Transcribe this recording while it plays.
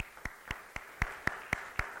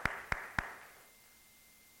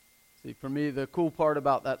See, for me, the cool part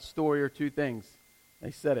about that story are two things.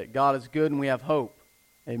 They said it. God is good and we have hope.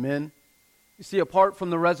 Amen? You see, apart from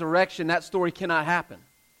the resurrection, that story cannot happen.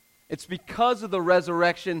 It's because of the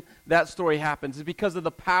resurrection that story happens. It's because of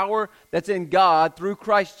the power that's in God through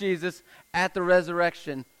Christ Jesus at the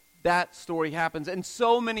resurrection that story happens. And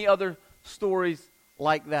so many other stories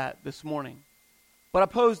like that this morning. But I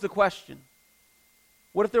pose the question,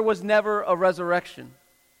 what if there was never a resurrection?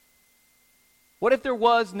 What if there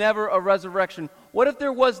was never a resurrection? What if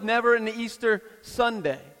there was never an Easter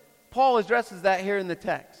Sunday? Paul addresses that here in the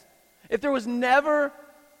text. If there was never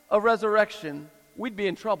a resurrection, we'd be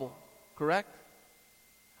in trouble, correct?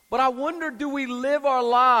 But I wonder, do we live our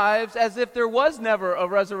lives as if there was never a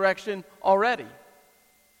resurrection already?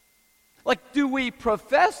 Like, do we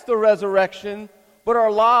profess the resurrection, but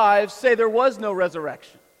our lives say there was no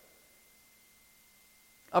resurrection?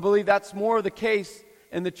 I believe that's more the case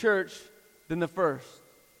in the church than the first.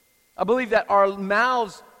 I believe that our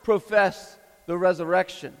mouths profess the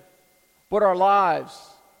resurrection, but our lives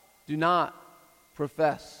do not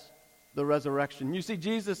profess the resurrection. You see,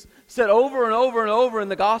 Jesus said over and over and over in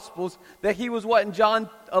the Gospels that he was what? In John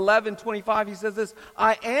 11:25, he says this,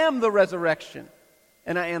 I am the resurrection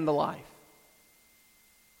and I am the life.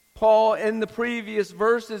 Paul, in the previous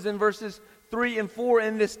verses, in verses 3 and 4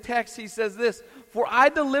 in this text, he says this, for I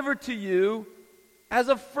delivered to you as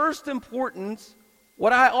of first importance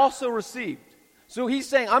what I also received. So he's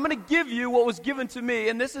saying, I'm going to give you what was given to me,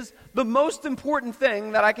 and this is the most important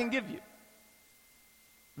thing that I can give you.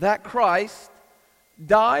 That Christ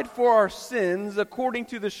died for our sins according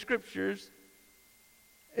to the Scriptures.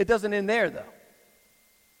 It doesn't end there, though.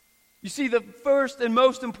 You see, the first and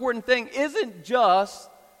most important thing isn't just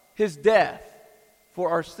his death for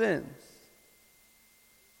our sins.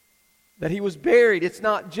 That he was buried. It's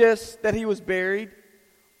not just that he was buried,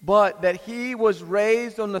 but that he was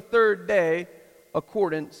raised on the third day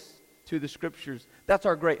accordance to the Scriptures. That's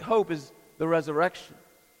our great hope, is the resurrection.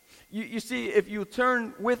 You see, if you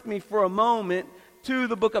turn with me for a moment to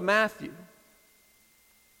the book of Matthew,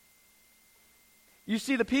 you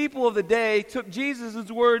see the people of the day took Jesus'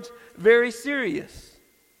 words very serious.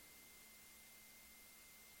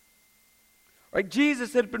 Right?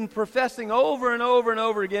 Jesus had been professing over and over and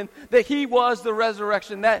over again that he was the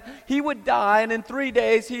resurrection, that he would die and in 3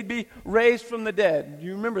 days he'd be raised from the dead.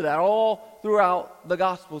 You remember that all throughout the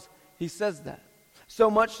Gospels. He says that. So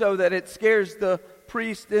much so that it scares the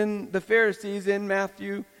priests and the Pharisees in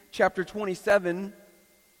Matthew chapter 27.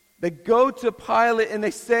 They go to Pilate and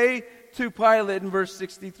they say to Pilate in verse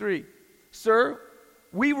 63, Sir,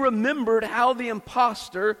 we remembered how the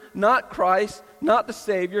impostor, not Christ, not the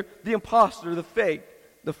Savior, the impostor, the fake,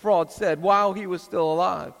 the fraud said while he was still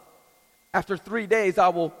alive, after 3 days I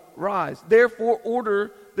will rise. Therefore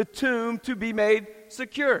order the tomb to be made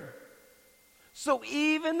secure. So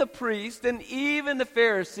even the priests and even the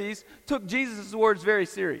Pharisees took Jesus' words very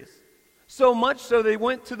serious. So much so they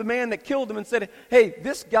went to the man that killed him and said, hey,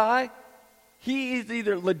 this guy, he is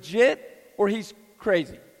either legit or he's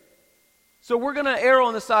crazy. So we're going to err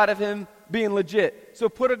on the side of him being legit. So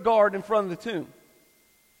put a guard in front of the tomb.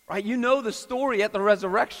 Right? You know the story at the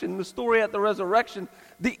resurrection. The story at the resurrection,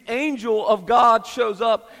 the angel of God shows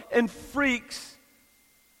up and freaks.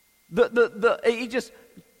 He just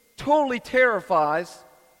totally terrifies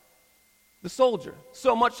the soldier.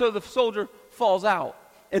 So much so the soldier falls out.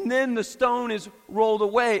 And then the stone is rolled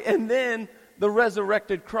away. And then the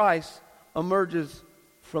resurrected Christ emerges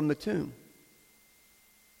from the tomb.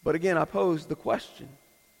 But again, I pose the question,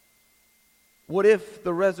 what if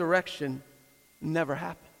the resurrection never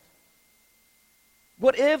happened?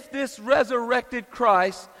 What if this resurrected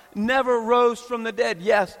Christ never rose from the dead?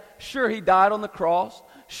 Yes, sure, he died on the cross.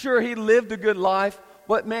 Sure, he lived a good life.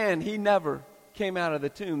 But man, he never came out of the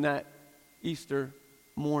tomb that Easter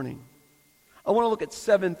morning. I want to look at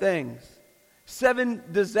 7 things. 7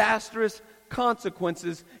 disastrous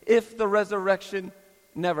consequences if the resurrection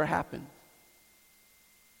never happened.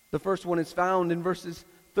 The first one is found in verses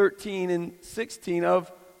 13 and 16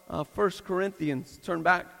 of 1 Corinthians. Turn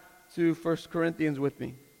back to 1 Corinthians with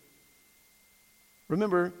me.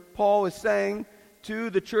 Remember, Paul is saying to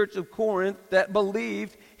the church of Corinth that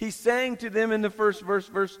believed, he's saying to them in the first verse,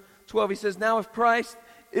 verse 12, he says, now if Christ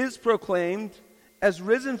is proclaimed as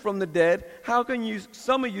risen from the dead, how can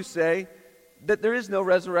some of you say that there is no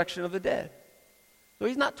resurrection of the dead? So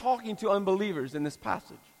he's not talking to unbelievers in this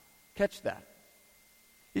passage. Catch that.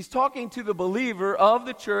 He's talking to the believer of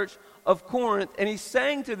the church of Corinth, and he's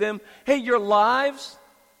saying to them, hey, your lives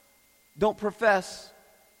don't profess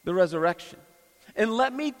the resurrection. And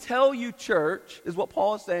let me tell you, church, is what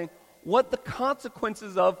Paul is saying, what the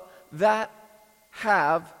consequences of that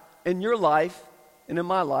have in your life and in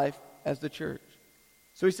my life as the church.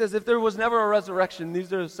 So he says if there was never a resurrection,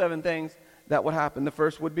 these are the 7 things that would happen. The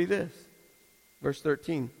first would be this. Verse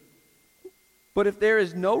 13. But if there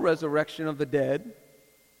is no resurrection of the dead,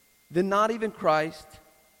 then not even Christ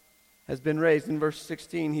has been raised. In verse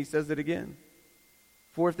 16, he says it again.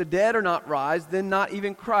 For if the dead are not raised, then not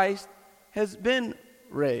even Christ has been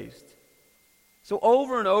raised. So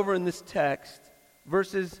over and over in this text,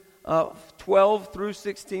 verses 12 through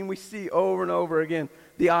 16, we see over and over again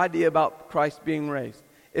the idea about Christ being raised.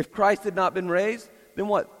 If Christ had not been raised, then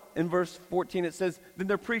what? In verse 14 it says, then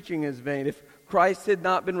their preaching is vain. If Christ had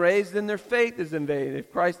not been raised, then their faith is in vain.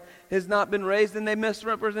 If Christ has not been raised, then they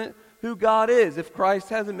misrepresent who God is. If Christ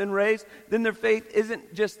hasn't been raised, then their faith isn't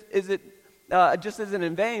isn't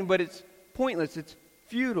in vain, but it's pointless. It's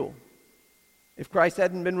futile. If Christ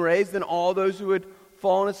hadn't been raised, then all those who had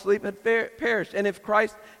fallen asleep had perished. And if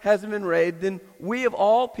Christ hasn't been raised, then we of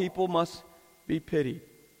all people must be pitied.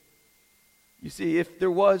 You see, if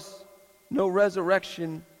there was no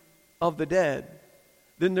resurrection of the dead,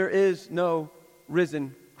 then there is no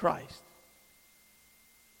risen Christ.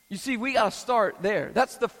 You see, we got to start there.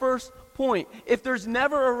 That's the first point. If there's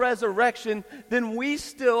never a resurrection, then we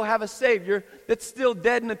still have a Savior that's still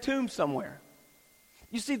dead in a tomb somewhere.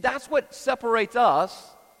 You see, that's what separates us,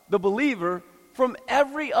 the believer, from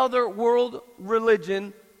every other world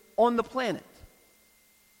religion on the planet.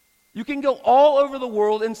 You can go all over the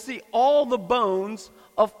world and see all the bones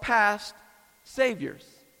of past saviors.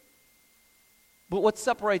 But what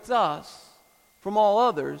separates us from all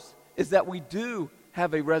others is that we do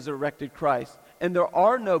have a resurrected Christ, and there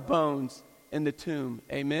are no bones in the tomb.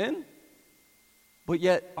 Amen? But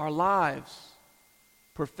yet our lives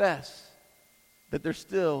profess that there's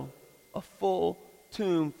still a full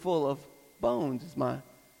tomb full of bones, is my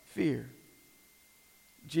fear.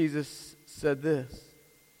 Jesus said this.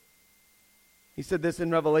 He said this in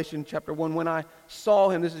Revelation chapter 1. When I saw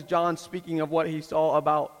him, this is John speaking of what he saw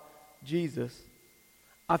about Jesus,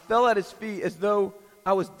 I fell at his feet as though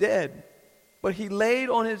I was dead. But he laid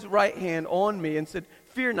on his right hand on me and said,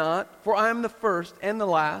 fear not, for I am the first and the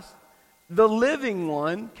last, the living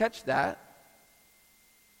one. Catch that.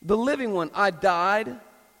 The living one. I died,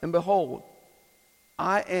 and behold,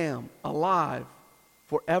 I am alive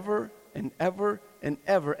forever and ever and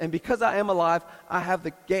ever. And because I am alive, I have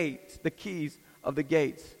the gates, the keys of the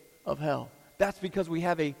gates of hell. That's because we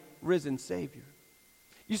have a risen Savior.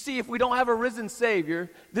 You see, if we don't have a risen Savior,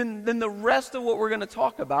 then the rest of what we're going to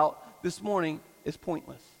talk about this morning is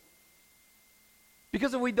pointless.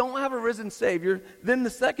 Because if we don't have a risen Savior, then the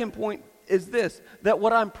second point is this, that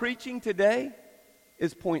what I'm preaching today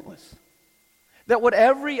is pointless. That what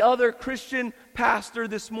every other Christian pastor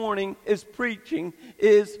this morning is preaching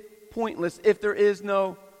is pointless if there is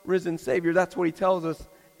no risen Savior. That's what he tells us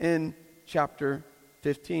in chapter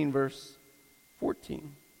 15, verse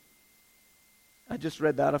 14. I just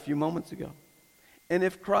read that a few moments ago. And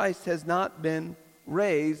if Christ has not been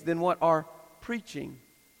raised, then what? Our preaching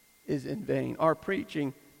is in vain. Our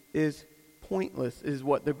preaching is pointless, is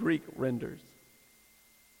what the Greek renders.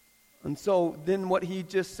 And so then what he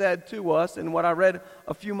just said to us, and what I read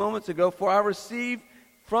a few moments ago, for I received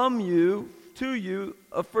from you, to you,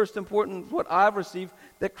 of first importance, what I've received,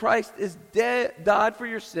 that Christ is dead, died for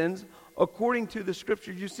your sins, according to the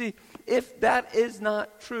Scriptures. You see, if that is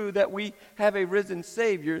not true, that we have a risen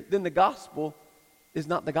Savior, then the gospel is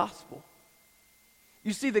not the gospel.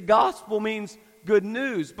 You see, the gospel means good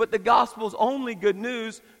news, but the gospel is only good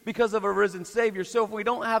news because of a risen Savior. So if we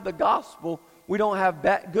don't have the gospel, we don't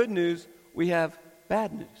have good news, we have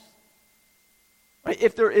bad news. Right?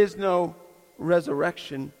 If there is no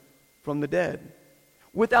resurrection from the dead.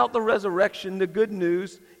 Without the resurrection, the good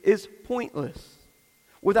news is pointless.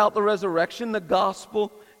 Without the resurrection, the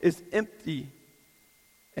gospel is empty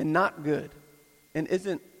and not good. And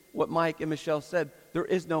isn't what Mike and Michelle said, there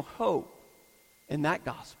is no hope in that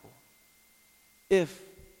gospel if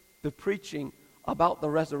the preaching about the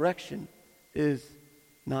resurrection is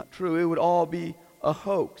not true. It would all be a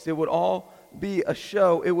hoax. It would all be a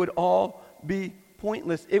show. It would all be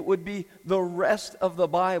pointless. It would be the rest of the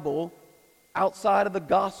Bible outside of the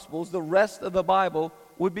Gospels. The rest of the Bible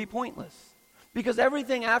would be pointless. Because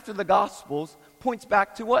everything after the Gospels points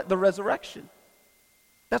back to what? The resurrection.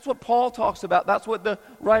 That's what Paul talks about. That's what the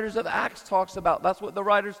writers of Acts talks about. That's what the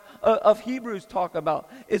writers of Hebrews talk about.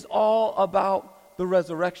 Is all about the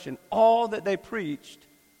resurrection. All that they preached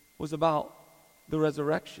was about the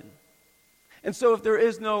resurrection. And so if there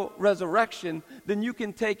is no resurrection, then you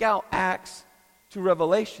can take out Acts to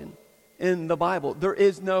Revelation in the Bible. There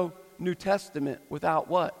is no New Testament without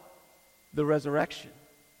what? The resurrection.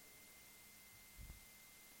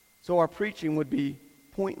 So our preaching would be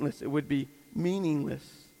pointless. It would be meaningless.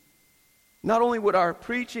 Not only would our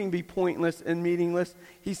preaching be pointless and meaningless,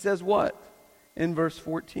 he says what? In verse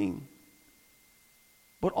 14.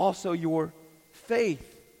 But also your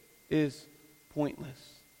faith is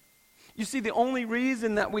pointless. You see, the only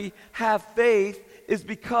reason that we have faith is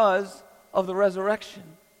because of the resurrection.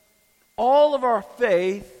 All of our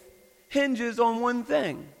faith hinges on one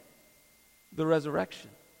thing: the resurrection.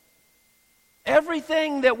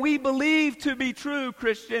 Everything that we believe to be true,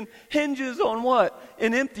 Christian, hinges on what?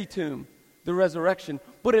 An empty tomb, the resurrection.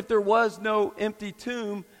 But if there was no empty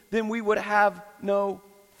tomb, then we would have no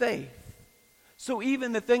faith. So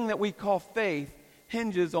even the thing that we call faith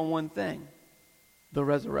hinges on one thing: the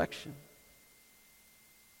resurrection.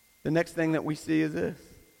 The next thing that we see is this.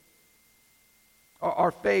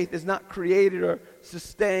 Our faith is not created or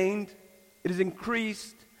sustained. It is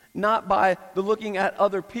increased not by the looking at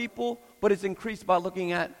other people, but it's increased by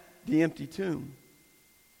looking at the empty tomb.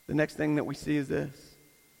 The next thing that we see is this.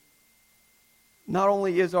 Not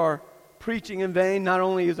only is our preaching in vain, not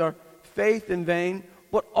only is our faith in vain,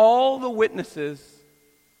 but all the witnesses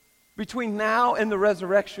between now and the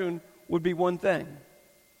resurrection would be one thing: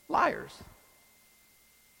 liars.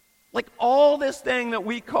 Like all this thing that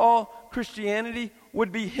we call Christianity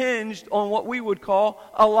would be hinged on what we would call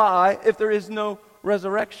a lie if there is no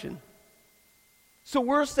resurrection. So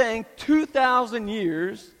we're saying 2,000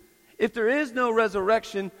 years, if there is no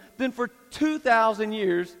resurrection, then for 2,000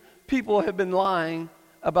 years, people have been lying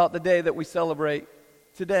about the day that we celebrate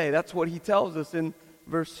today. That's what he tells us in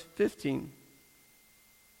verse 15.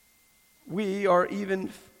 We are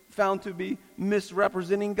even found to be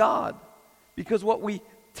misrepresenting God, because what we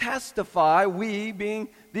testify, we being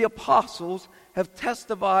the apostles, have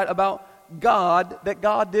testified about God, that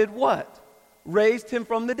God did what? Raised him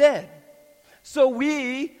from the dead. So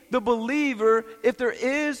we, the believer, if there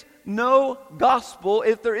is no gospel,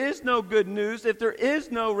 if there is no good news, if there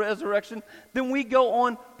is no resurrection, then we go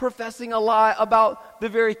on professing a lie about the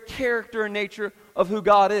very character and nature of who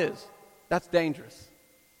God is. That's dangerous.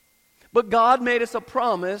 But God made us a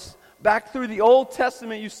promise back through the Old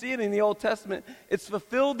Testament. You see it in the Old Testament. It's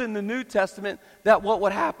fulfilled in the New Testament that what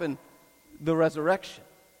would happen? The resurrection.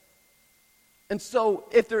 And so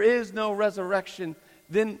if there is no resurrection,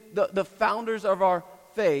 then the founders of our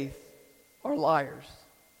faith are liars.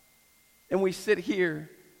 And we sit here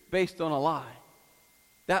based on a lie.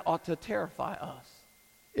 That ought to terrify us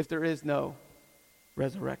if there is no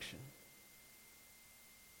resurrection.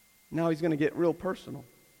 Now he's going to get real personal.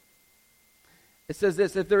 It says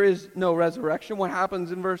this: if there is no resurrection, what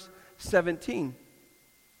happens in verse 17?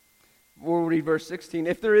 We'll read verse 16.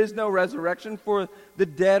 If there is no resurrection, for the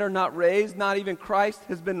dead are not raised, not even Christ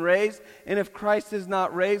has been raised. And if Christ is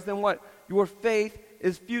not raised, then what? Your faith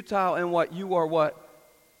is futile, and what? You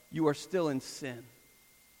are still in sin.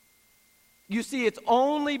 You see, it's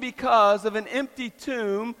only because of an empty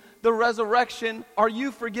tomb, the resurrection, are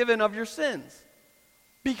you forgiven of your sins.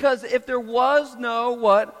 Because if there was no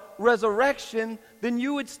what? Resurrection, then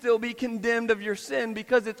you would still be condemned of your sin,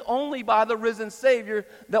 because it's only by the risen Savior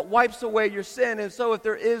that wipes away your sin. And so if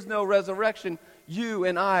there is no resurrection, you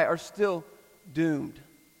and I are still doomed.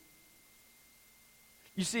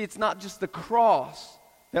 You see, it's not just the cross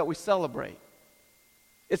that we celebrate.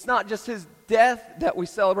 It's not just his death that we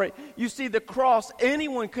celebrate. You see, the cross,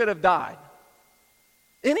 anyone could have died.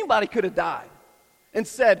 Anybody could have died and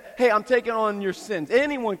said, hey, I'm taking on your sins.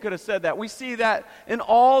 Anyone could have said that. We see that in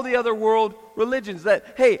all the other world religions,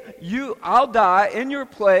 that, hey, I'll die in your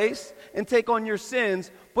place and take on your sins,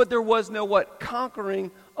 but there was no what?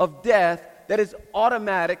 Conquering of death that is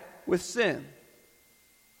automatic with sin.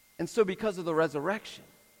 And so because of the resurrection,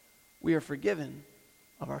 we are forgiven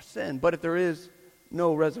of our sin. But if there is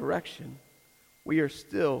no resurrection, we are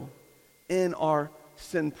still in our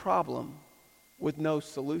sin problem with no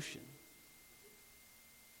solution.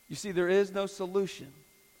 You see, there is no solution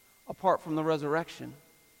apart from the resurrection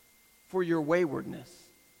for your waywardness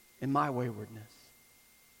and my waywardness.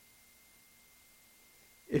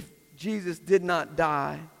 If Jesus did not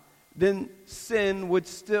die, then sin would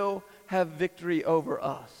still have victory over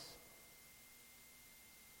us.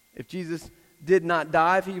 If Jesus did not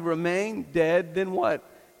die, if he remained dead, then what?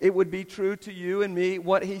 It would be true to you and me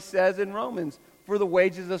what he says in Romans: for the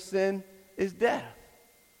wages of sin is death.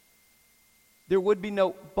 There would be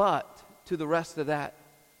no but to the rest of that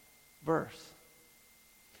verse.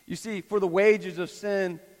 You see, for the wages of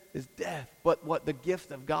sin is death, but what? The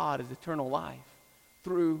gift of God is eternal life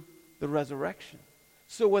through the resurrection.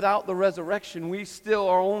 So without the resurrection, we still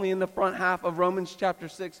are only in the front half of Romans chapter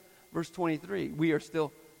 6, verse 23. We are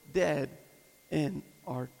still dead in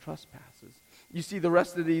our trespasses. You see, the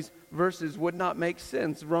rest of these verses would not make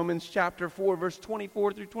sense. Romans chapter 4, verse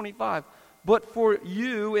 24 through 25. But for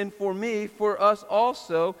you and for me, for us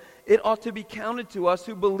also, it ought to be counted to us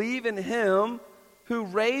who believe in him who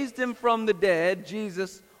raised him from the dead,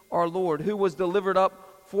 Jesus our Lord, who was delivered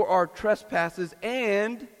up for our trespasses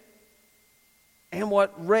and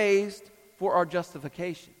what raised for our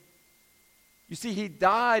justification. You see, he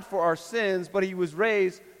died for our sins, but he was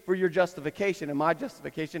raised for your justification and my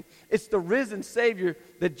justification. It's the risen Savior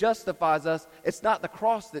that justifies us. It's not the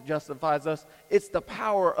cross that justifies us. It's the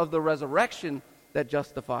power of the resurrection that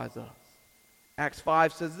justifies us. Acts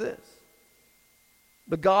 5 says this: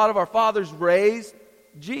 the God of our fathers raised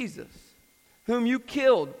Jesus, whom you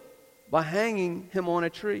killed by hanging him on a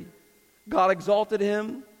tree. God exalted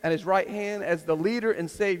him at his right hand as the leader and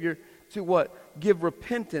Savior to what? Give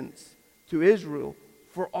repentance to Israel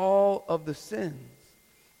for all of the sins.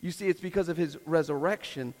 You see, it's because of his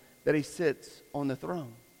resurrection that he sits on the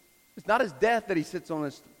throne. It's not his death that he sits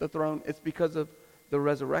on the throne. It's because of the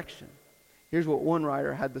resurrection. Here's what one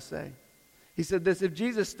writer had to say. He said this: if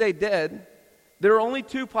Jesus stayed dead, there are only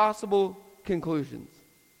two possible conclusions.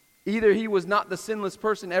 Either he was not the sinless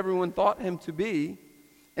person everyone thought him to be,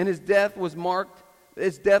 and his death marked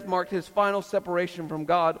his final separation from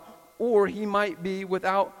God, or he might be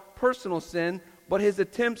without personal sin, but his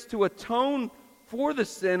attempts to atone for the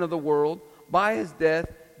sin of the world by his death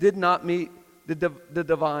did not meet the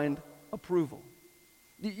divine approval.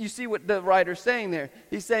 You see what the writer's saying there?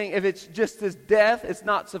 He's saying if it's just his death, it's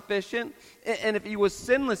not sufficient. And if he was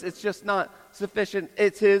sinless, it's just not sufficient.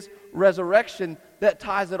 It's his resurrection that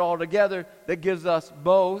ties it all together, that gives us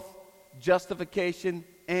both justification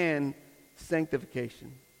and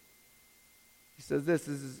sanctification. He says this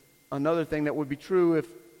is another thing that would be true if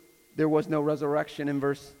there was no resurrection in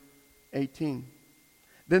verse 18.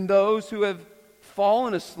 Then those who have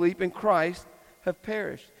fallen asleep in Christ have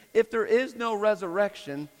perished. If there is no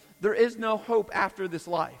resurrection, there is no hope after this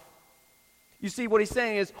life. You see, what he's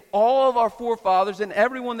saying is all of our forefathers and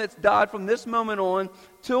everyone that's died from this moment on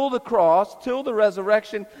till the cross, till the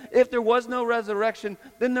resurrection, if there was no resurrection,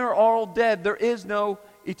 then they're all dead. There is no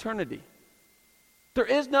eternity. There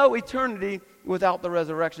is no eternity without the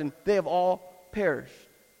resurrection. They have all perished.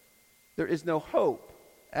 There is no hope,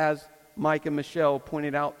 as Mike and Michelle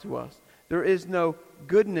pointed out to us. There is no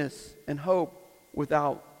goodness and hope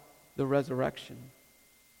without the resurrection.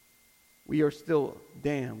 We are still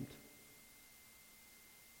damned.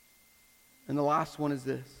 And the last one is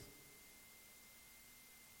this.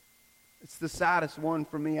 It's the saddest one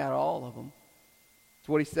for me out of all of them. It's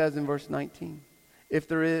what he says in verse 19. If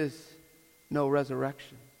there is no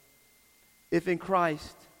resurrection, if in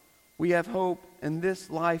Christ we have hope in this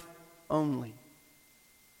life only,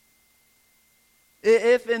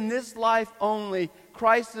 if in this life only,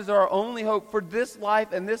 Christ is our only hope for this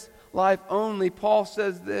life and this life only, Paul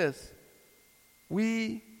says this: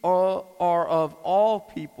 we are of all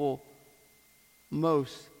people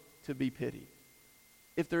most to be pitied.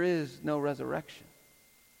 If there is no resurrection.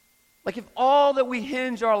 Like if all that we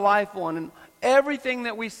hinge our life on and everything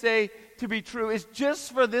that we say to be true is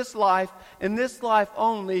just for this life and this life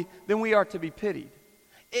only, then we are to be pitied.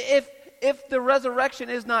 If the resurrection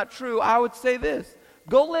is not true, I would say this: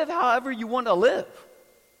 go live however you want to live.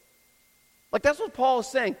 Like that's what Paul is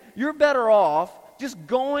saying. You're better off just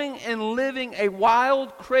going and living a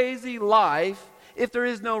wild, crazy life if there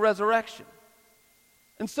is no resurrection.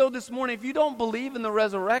 And so this morning, if you don't believe in the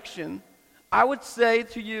resurrection, I would say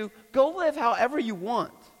to you, go live however you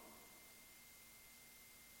want.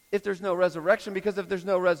 If there's no resurrection, because if there's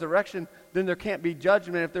no resurrection, then there can't be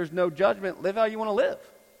judgment. If there's no judgment, live how you want to live.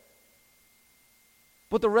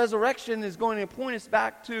 But the resurrection is going to point us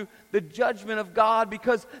back to the judgment of God,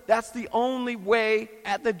 because that's the only way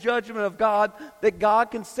at the judgment of God that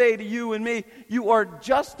God can say to you and me, you are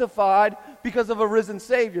justified because of a risen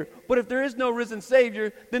Savior. But if there is no risen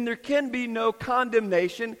Savior, then there can be no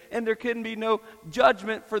condemnation and there can be no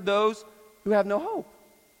judgment for those who have no hope.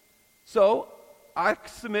 So I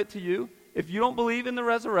submit to you, if you don't believe in the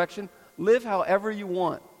resurrection, live however you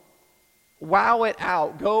want. Wow it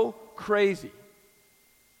out. Go crazy.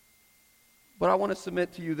 But I want to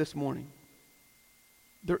submit to you this morning,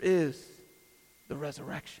 there is the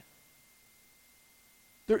resurrection.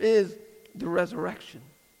 There is the resurrection.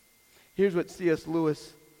 Here's what C.S.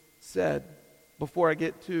 Lewis said before I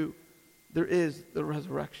get to there is the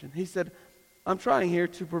resurrection. He said, I'm trying here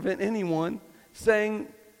to prevent anyone saying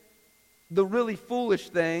the really foolish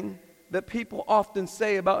thing that people often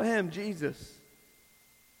say about him, Jesus.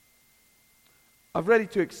 I'm ready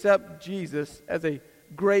to accept Jesus as a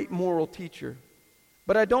great moral teacher,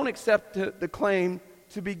 but I don't accept the claim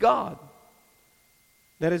to be God.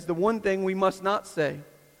 That is the one thing we must not say.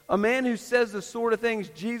 A man who says the sort of things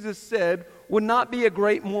Jesus said would not be a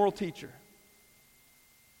great moral teacher.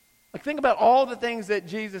 Like, think about all the things that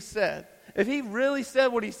Jesus said. If he really said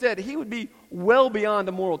what he said, he would be well beyond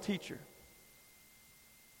a moral teacher.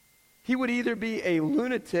 He would either be a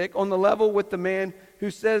lunatic on the level with the man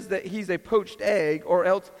who says that he's a poached egg, or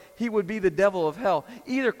else he would be the devil of hell.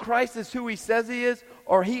 Either Christ is who he says he is,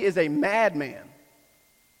 or he is a madman.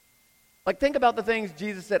 Like, think about the things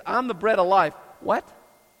Jesus said. I'm the bread of life. What?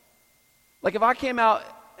 Like, if I came out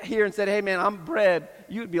here and said, hey, man, I'm bread,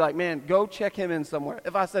 you'd be like, man, go check him in somewhere.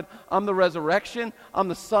 If I said, I'm the resurrection, I'm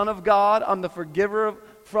the Son of God, I'm the forgiver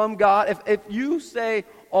from God. If you say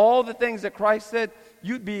all the things that Christ said,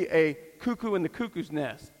 you'd be a cuckoo in the cuckoo's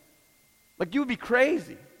nest. Like, you would be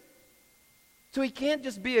crazy. So he can't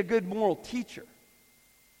just be a good moral teacher.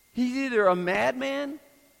 He's either a madman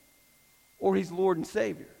or he's Lord and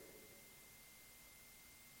Savior.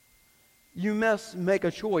 You must make a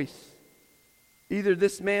choice. Either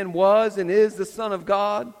this man was and is the Son of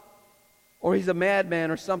God, or he's a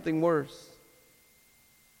madman or something worse.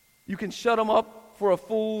 You can shut him up for a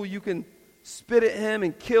fool. You can spit at him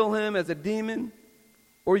and kill him as a demon.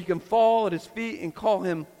 Or you can fall at his feet and call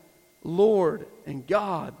him Lord and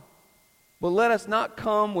God. But let us not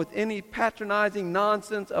come with any patronizing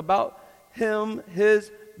nonsense about him, his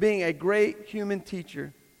being a great human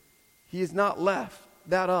teacher. He has not left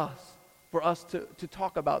that for us to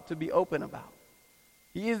talk about, to be open about.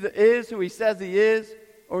 He either is who he says he is,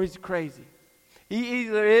 or he's crazy. He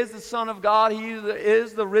either is the Son of God, he either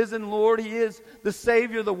is the risen Lord, he is the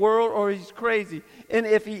Savior of the world, or he's crazy. And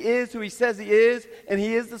if he is who he says he is, and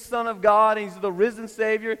he is the Son of God, and he's the risen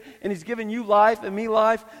Savior, and he's given you life and me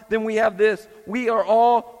life, then we have this. We are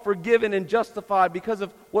all forgiven and justified because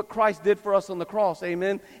of what Christ did for us on the cross.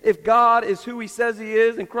 Amen. If God is who he says he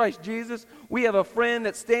is in Christ Jesus, we have a friend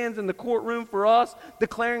that stands in the courtroom for us,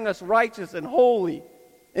 declaring us righteous and holy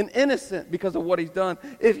and innocent because of what he's done.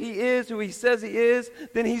 If he is who he says he is,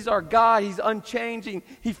 then he's our God. He's unchanging.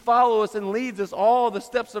 He follows us and leads us all the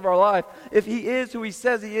steps of our life. If he is who he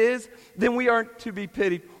says he is, then we aren't to be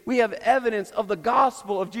pitied. We have evidence of the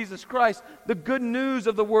gospel of Jesus Christ, the good news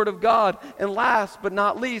of the Word of God. And last but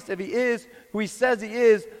not least, if he is who he says he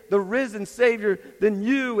is, the risen Savior, then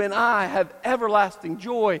you and I have everlasting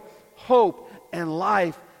joy, hope, and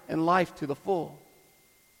life to the full.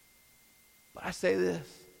 But I say this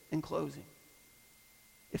in closing.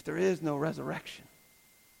 If there is no resurrection,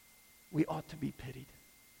 we ought to be pitied.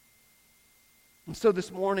 And so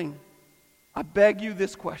this morning, I beg you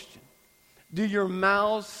this question. Do your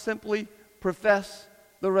mouths simply profess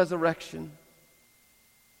the resurrection?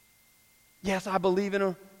 Yes, I believe in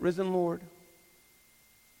a risen Lord.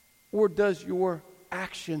 Or does your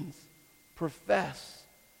actions profess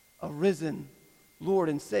a risen Lord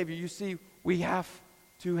and Savior? You see, we have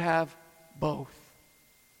to have both.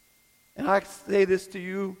 And I say this to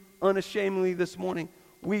you unashamedly this morning.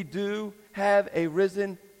 We do have a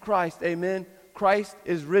risen Christ. Amen. Christ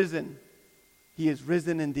is risen. He is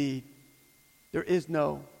risen indeed. There is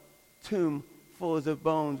no tomb full of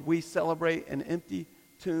bones. We celebrate an empty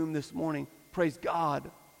tomb this morning. Praise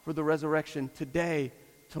God for the resurrection today,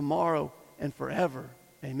 tomorrow, and forever.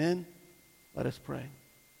 Amen. Let us pray.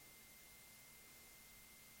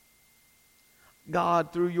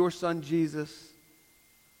 God, through your Son Jesus,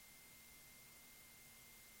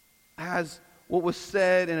 as what was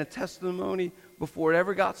said in a testimony before it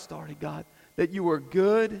ever got started, God, that you are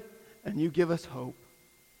good and you give us hope.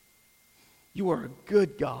 You are a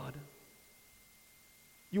good God.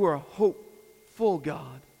 You are a hopeful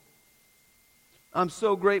God. I'm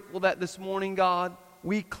so grateful that this morning, God,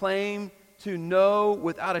 we claim to know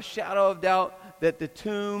without a shadow of doubt that the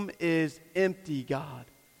tomb is empty, God.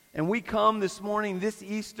 And we come this morning, this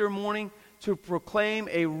Easter morning, to proclaim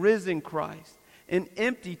a risen Christ, an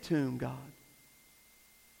empty tomb, God.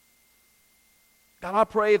 God, I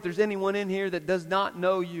pray if there's anyone in here that does not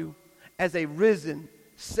know you as a risen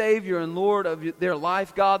Savior and Lord of their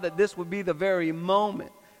life, God, that this would be the very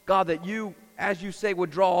moment, God, that you, as you say,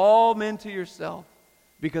 would draw all men to yourself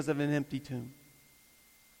because of an empty tomb.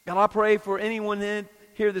 God, I pray for anyone in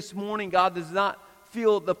here this morning, God, does not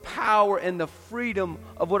feel the power and the freedom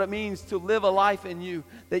of what it means to live a life in you,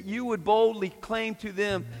 that you would boldly claim to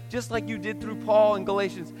them, just like you did through Paul in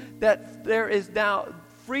Galatians, that there is now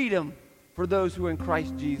freedom for those who are in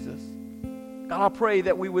Christ Jesus. God, I pray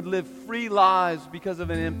that we would live free lives because of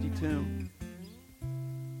an empty tomb.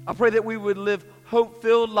 I pray that we would live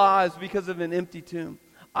hope-filled lives because of an empty tomb.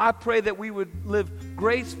 I pray that we would live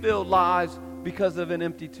grace-filled lives because of an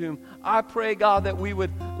empty tomb. I pray, God, that we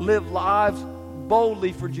would live lives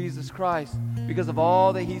boldly for Jesus Christ because of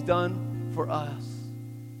all that He's done for us.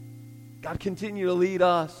 God, continue to lead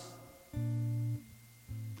us.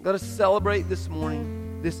 Let us celebrate this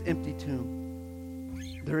morning this empty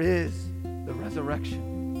tomb. There is the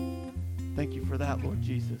resurrection. Thank you for that, Lord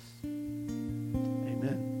Jesus.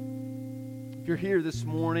 Amen. If you're here this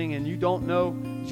morning and you don't know